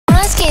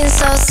skin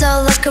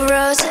so like a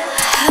rose.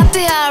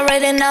 Happy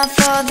already now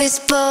for this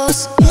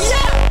pose.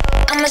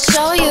 I'ma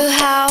show you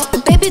how.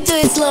 Baby, do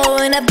it slow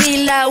and I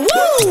be like,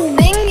 woo!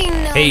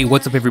 Hey,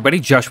 what's up everybody?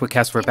 Joshua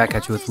Casper back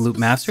at you with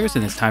Loopmasters,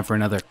 and it's time for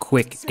another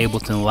quick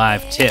Ableton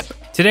Live tip.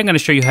 Today I'm going to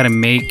show you how to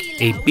make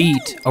a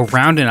beat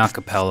around an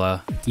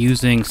acapella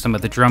using some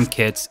of the drum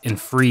kits and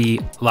free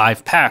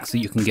live packs that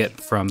you can get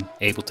from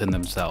Ableton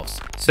themselves.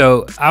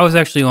 So I was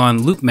actually on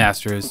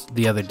Loopmasters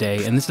the other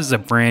day, and this is a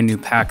brand new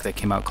pack that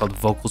came out called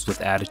Vocals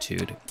with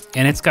Attitude.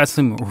 And it's got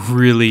some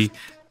really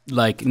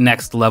like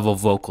next level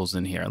vocals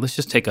in here. Let's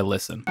just take a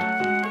listen.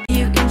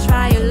 You can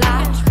try a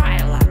lot.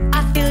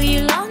 I feel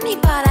you love me,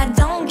 but I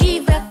don't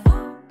give a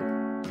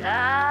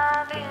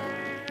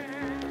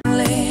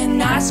laying,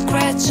 not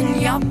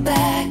scratching your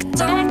back.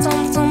 Don't,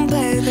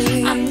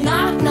 baby. I'm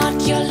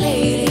not your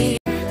lady.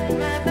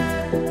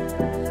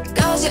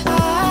 Cause your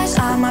eyes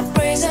are my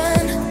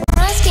prison.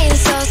 My skin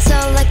so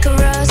like a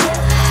rose.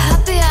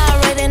 Happy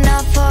already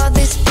now for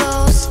this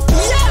pose.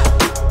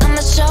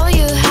 I'ma show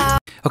you how.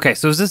 Okay,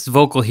 so there's this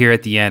vocal here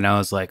at the end. I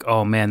was like,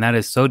 oh man, that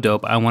is so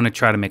dope. I want to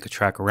try to make a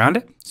track around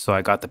it. So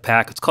I got the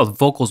pack. It's called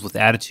Vocals with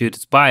Attitude.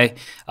 It's by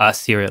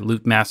us here at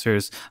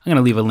Loopmasters. I'm going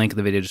to leave a link in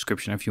the video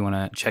description if you want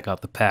to check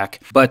out the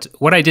pack. But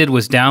what I did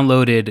was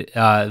downloaded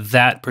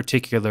that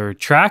particular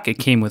track. It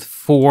came with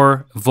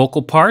 4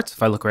 vocal parts.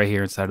 If I look right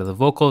here inside of the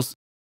vocals,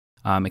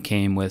 it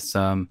came with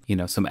some,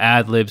 some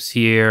ad-libs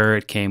here.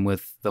 It came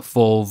with the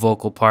full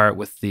vocal part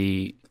with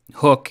the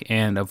hook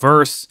and a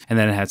verse, and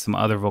then it had some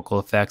other vocal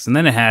effects, and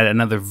then it had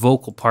another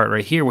vocal part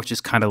right here, which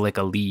is kind of like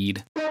a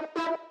lead.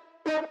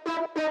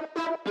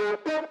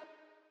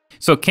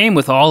 So it came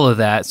with all of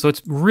that, so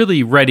it's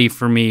really ready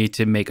for me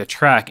to make a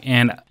track.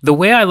 And the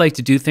way I like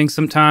to do things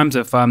sometimes,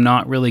 if I'm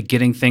not really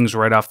getting things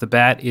right off the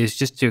bat, is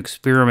just to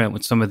experiment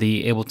with some of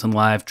the Ableton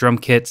Live drum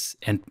kits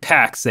and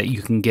packs that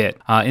you can get.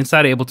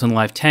 Inside of Ableton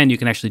Live 10, you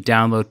can actually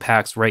download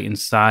packs right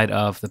inside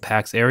of the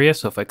packs area.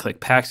 So if I click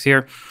packs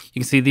here,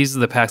 you can see these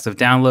are the packs I've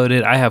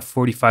downloaded. I have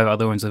 45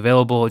 other ones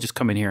available. Just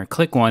come in here and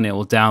click one, it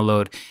will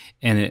download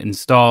and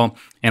install,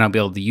 and I'll be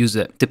able to use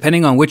it.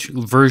 Depending on which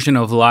version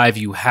of Live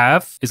you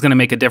have is gonna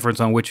make a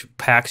difference on which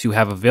packs you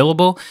have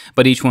available,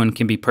 but each one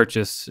can be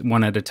purchased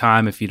one at a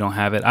time if you don't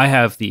have it. I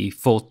have the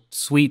full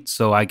suite,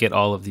 so I get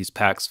all of these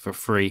packs for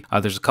free.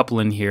 There's a couple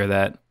in here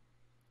that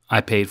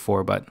I paid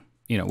for, but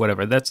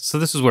whatever. So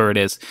this is where it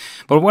is.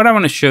 But what I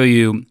want to show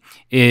you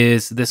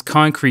is this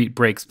Concrete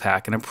Breaks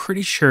pack. And I'm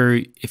pretty sure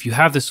if you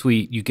have the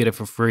suite, you get it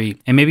for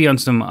free, and maybe on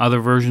some other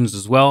versions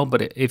as well.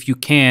 But if you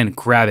can,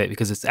 grab it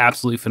because it's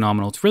absolutely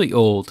phenomenal. It's really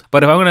old.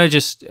 But if I'm going to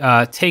just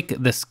take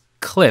this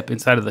clip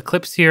inside of the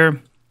clips here,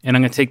 and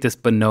I'm going to take this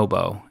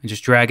bonobo and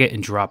just drag it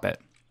and drop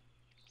it.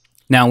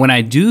 Now, when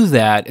I do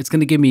that, it's going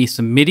to give me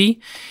some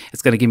MIDI.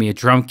 It's going to give me a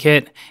drum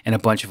kit and a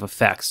bunch of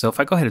effects. So if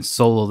I go ahead and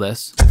solo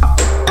this.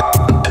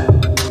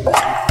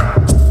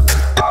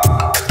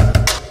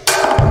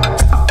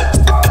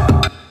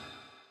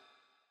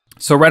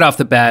 So right off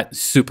the bat,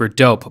 super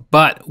dope.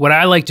 But what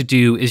I like to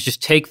do is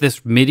just take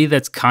this MIDI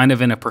that's kind of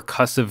in a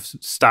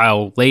percussive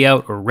style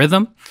layout or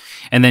rhythm,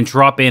 and then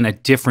drop in a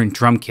different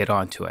drum kit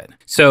onto it.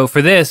 So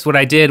for this, what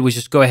I did was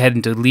just go ahead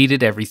and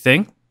deleted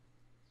everything.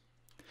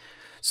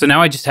 So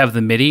now I just have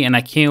the MIDI, and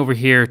I came over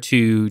here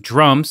to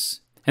drums,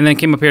 and then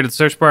came up here to the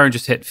search bar and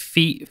just hit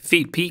feet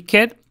peak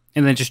kit,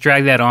 and then just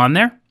drag that on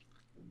there.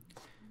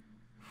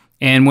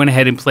 And went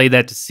ahead and played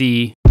that to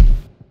see.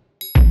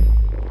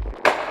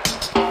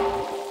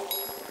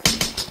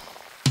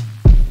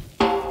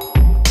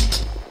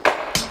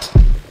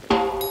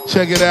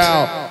 Check it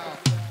out.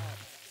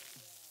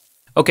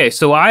 Okay,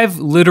 so I've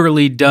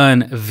literally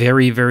done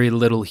very, very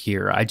little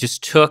here. I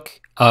just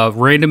took a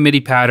random MIDI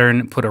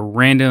pattern, put a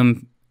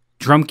random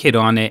drum kit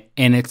on it,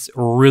 and it's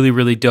really,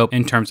 really dope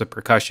in terms of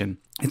percussion.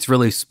 It's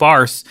really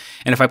sparse,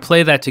 and if I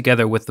play that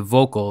together with the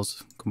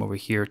vocals, come over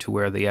here to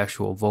where the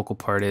actual vocal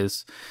part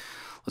is.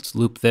 Let's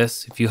loop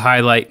this. If you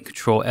highlight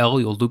Control L,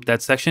 you'll loop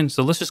that section.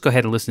 So let's just go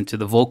ahead and listen to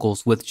the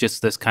vocals with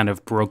just this kind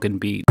of broken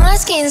beat. My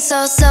skin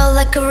so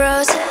like a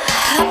rose.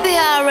 Happy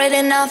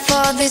already now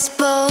for this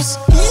pose.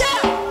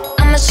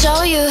 I'ma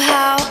show you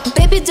how.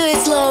 Baby, do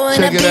it slow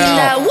and I be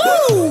like,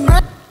 woo!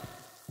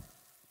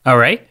 All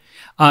right.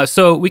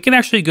 So we can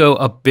actually go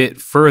a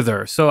bit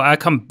further. So I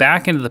come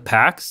back into the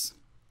packs,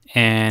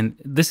 and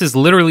this is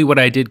literally what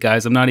I did,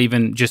 guys. I'm not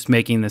even just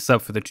making this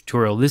up for the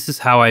tutorial. This is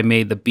how I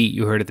made the beat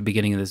you heard at the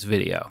beginning of this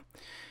video.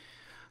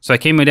 So I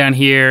came down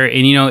here,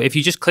 and if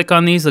you just click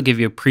on these, they'll give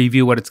you a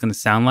preview what it's going to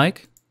sound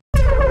like.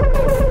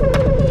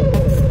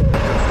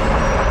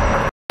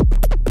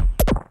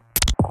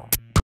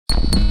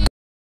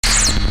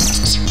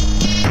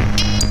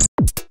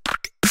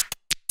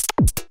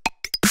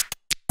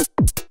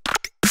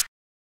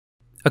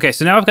 Okay,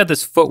 so now I've got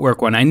this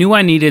footwork one. I knew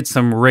I needed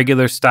some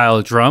regular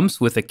style drums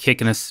with a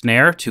kick and a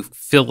snare to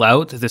fill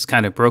out this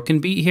kind of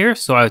broken beat here.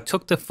 So I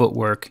took the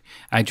footwork,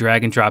 I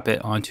drag and drop it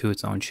onto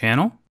its own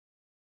channel.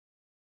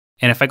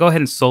 And if I go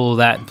ahead and solo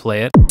that and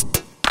play it.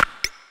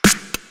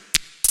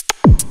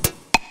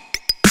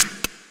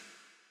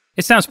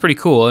 It sounds pretty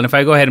cool. And if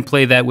I go ahead and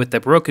play that with the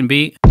broken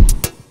beat,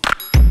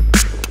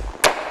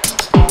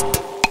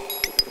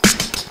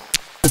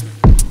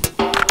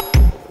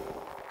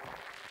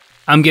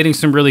 I'm getting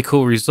some really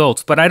cool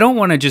results. But I don't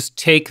want to just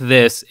take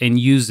this and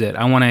use it.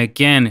 I want to,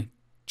 again,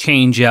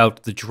 change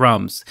out the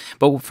drums.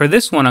 But for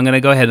this one, I'm going to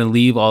go ahead and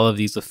leave all of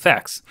these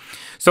effects.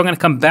 So I'm going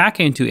to come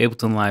back into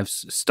Ableton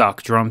Live's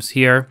stock drums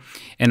here,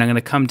 and I'm going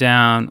to come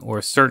down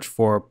or search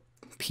for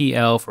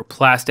PL for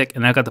plastic,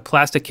 and I've got the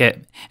plastic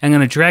kit. I'm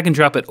going to drag and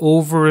drop it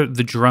over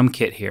the drum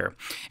kit here.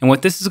 And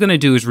what this is going to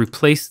do is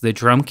replace the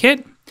drum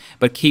kit,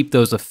 but keep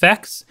those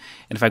effects.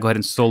 And if I go ahead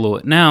and solo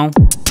it now,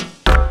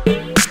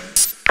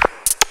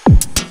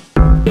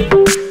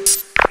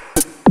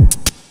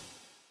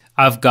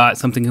 I've got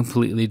something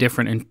completely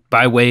different, and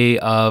by way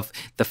of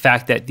the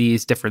fact that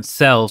these different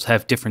cells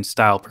have different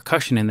style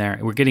percussion in there,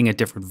 we're getting a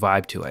different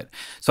vibe to it.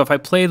 So if I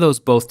play those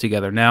both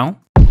together now,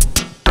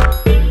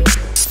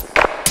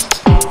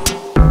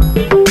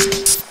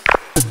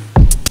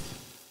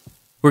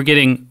 we're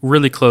getting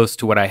really close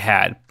to what I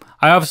had.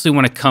 I obviously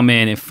want to come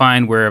in and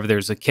find wherever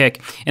there's a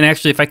kick. And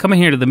actually, if I come in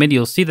here to the MIDI,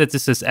 you'll see that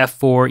this is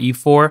F4,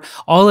 E4.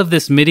 All of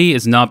this MIDI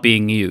is not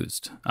being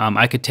used.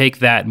 I could take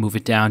that and move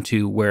it down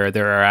to where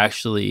there are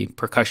actually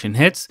percussion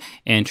hits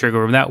and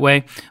trigger them that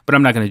way, but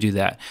I'm not going to do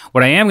that.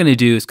 What I am going to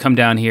do is come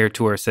down here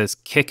to where it says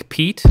kick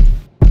Pete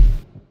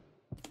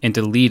and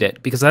delete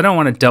it, because I don't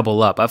want to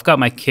double up. I've got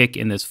my kick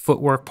in this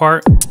footwork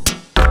part.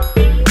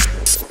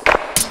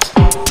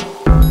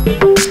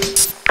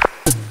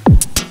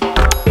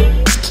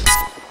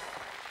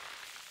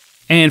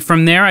 And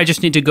from there, I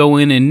just need to go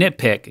in and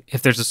nitpick.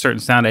 If there's a certain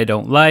sound I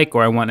don't like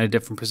or I want in a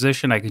different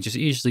position, I can just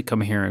easily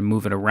come here and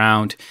move it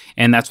around.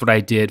 And that's what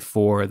I did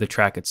for the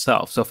track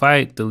itself. So if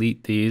I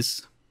delete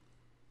these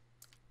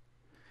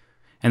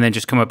and then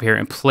just come up here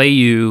and play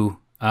you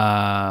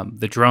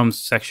the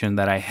drums section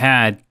that I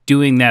had,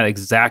 doing that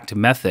exact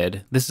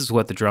method, this is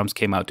what the drums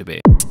came out to be.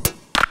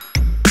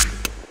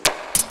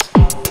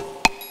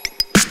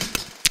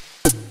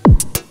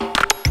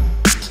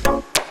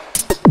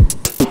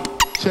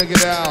 Check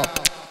it out.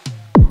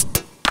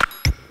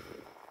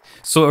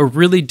 So a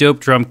really dope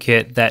drum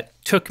kit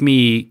that took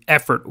me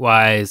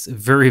effort-wise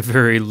very,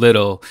 very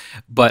little.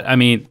 But I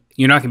mean,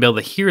 you're not going to be able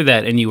to hear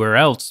that anywhere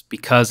else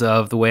because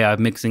of the way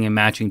I'm mixing and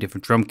matching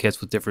different drum kits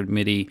with different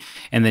MIDI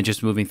and then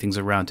just moving things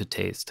around to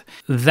taste.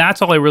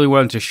 That's all I really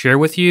wanted to share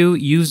with you.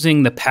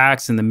 Using the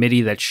packs and the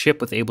MIDI that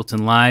ship with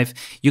Ableton Live,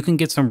 you can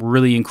get some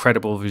really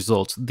incredible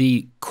results.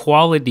 The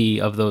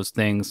quality of those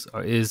things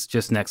is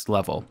just next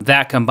level.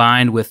 That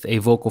combined with a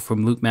vocal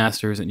from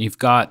Loopmasters, and you've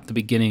got the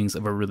beginnings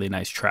of a really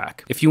nice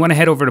track. If you want to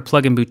head over to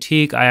Plugin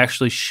Boutique, I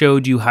actually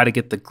showed you how to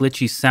get the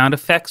glitchy sound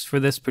effects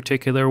for this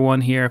particular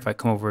one here. If I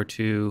come over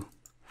to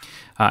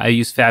I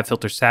use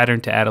FabFilter Saturn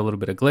to add a little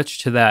bit of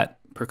glitch to that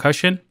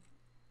percussion.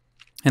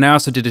 And I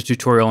also did a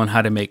tutorial on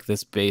how to make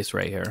this bass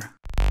right here.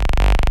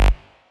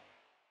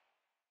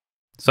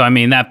 So I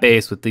mean, that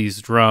bass with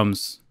these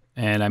drums,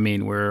 and I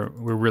mean, we're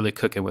really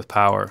cooking with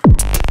power.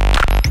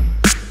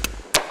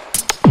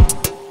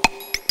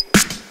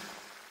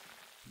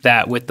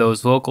 That with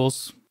those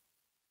vocals.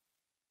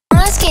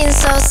 My skin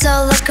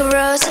so like a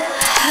rose.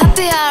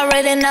 Happy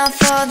already now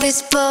for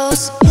this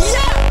pose.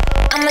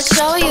 I'ma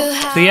show you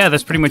how. So yeah,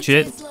 that's pretty much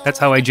it. That's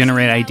how I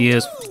generate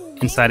ideas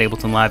inside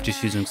Ableton Live,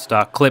 just using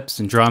stock clips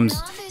and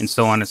drums and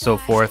so on and so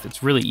forth.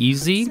 It's really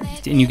easy,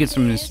 and you get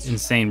some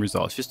insane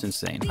results, just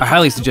insane. I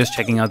highly suggest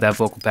checking out that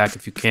vocal pack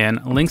if you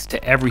can. Links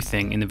to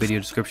everything in the video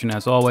description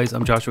as always.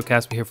 I'm Joshua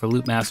Casper here for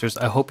Loopmasters.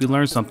 I hope you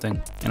learned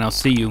something, and I'll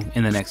see you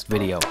in the next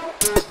video.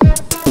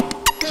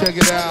 Check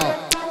it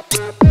out.